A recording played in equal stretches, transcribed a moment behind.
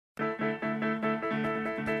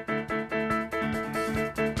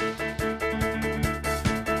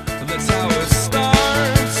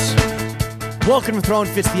Welcome to Throwing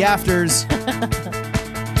Fits the Afters. We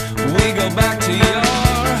go back to your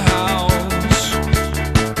house.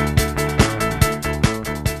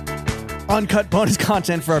 Uncut bonus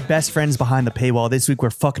content for our best friends behind the paywall. This week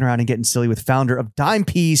we're fucking around and getting silly with founder of Dime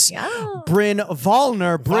Piece, Bryn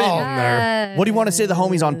Vollner. Bryn, Yes. what do you want to say to the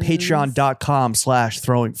homies on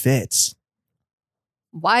patreon.com/throwingfits?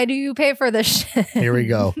 Why do you pay for this shit? Here we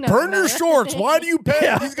go. No, Burn no. your shorts. Why do you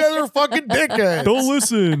pay? These guys are fucking dickheads. Don't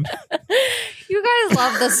listen. You guys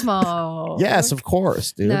love the smoke. Yes, of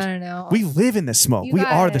course, dude. No. We live in the smoke. You We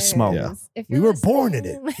are the guys, smoke. Yeah. if We you're were born in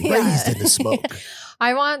it, listening- raised Yeah. in the smoke.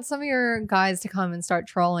 I want some of your guys to come and start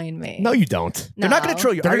trolling me. No, you don't. They're not going to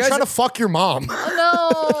troll you. They're Our gonna guys, try to fuck your mom.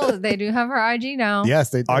 Oh, no. They do have her IG now. Yes,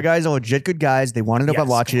 they do. our guys are legit good guys. They want to know about Yes.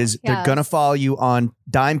 watches. They're Yes. going to follow you on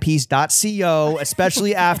dimepiece.co,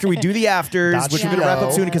 especially after we do the afters, which we're going to wrap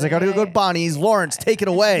up soon because I got to go to Bonnie's. Lawrence, take it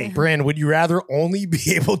away. Bryn, would you rather only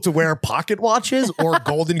be able to wear pocket watches or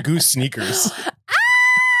Golden Goose sneakers?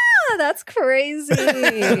 Ah, that's crazy.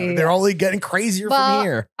 They're only getting crazier Well, from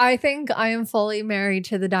here. I think I am fully married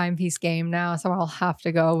to the dime piece game now, so I'll have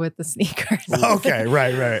to go with the sneakers. Okay,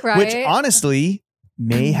 right. Right? Which honestly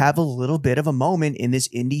may have a little bit of a moment in this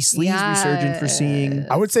indie sleaze resurgence we're seeing.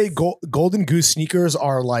 I would say Golden Goose sneakers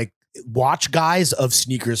are like watch guys of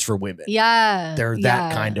sneakers for women. Yeah. They're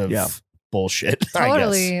that kind of bullshit.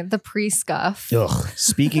 Totally. The pre-scuff. Ugh.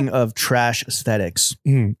 Speaking of trash aesthetics,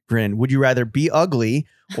 Mm. Bryn, would you rather be ugly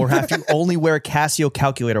or have to only wear Casio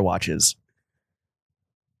calculator watches?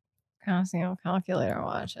 Casio calculator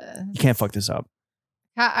watches. You can't fuck this up.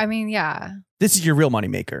 I mean, yeah. This is your real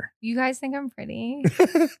moneymaker. You guys think I'm pretty?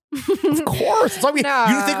 Of course. It's like you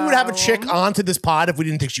didn't think we would have a chick No. onto this pod if we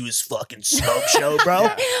didn't think she was fucking smoke show,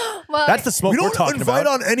 bro? Well, That's the smoke We we're don't talking invite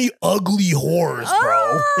about. on any ugly whores,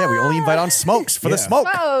 bro. Yeah, we only invite on smokes for the Yeah. smoke.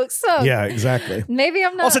 smoke. Yeah, exactly. Maybe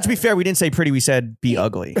I'm not. Also, to be fair, we didn't say pretty. We said be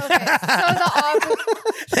ugly. Okay. So the opposite.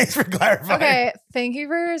 Thanks for clarifying. Okay. Thank you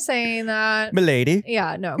for saying that. Milady.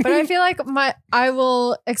 Yeah, no, but I feel like I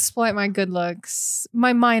will exploit my good looks,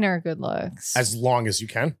 my minor good looks. As long as you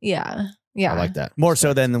can. Yeah. I like that. More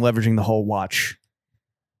so than leveraging the whole watch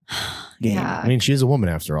game. Yeah. I mean, she's a woman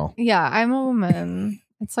after all. Yeah, I'm a woman.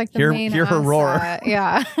 It's like the main hear her roar. asset.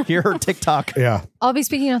 Yeah. Hear her TikTok. Yeah, I'll be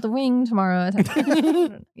speaking at the wing tomorrow.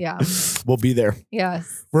 Yeah. we'll be there.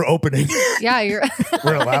 Yes. We're opening. Yeah, you're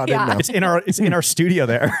We're allowed in now. It's in our studio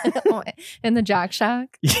there. in the Jack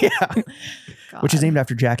Shack. Yeah. Which is God. named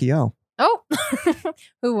after Jackie O. Oh.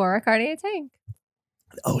 Who wore a Cartier tank.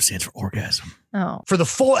 O stands for orgasm. Oh. For the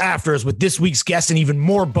full afters with this week's guest and even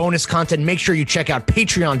more bonus content, make sure you check out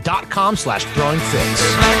patreon.com/throwingfits.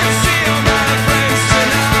 I can see all my friends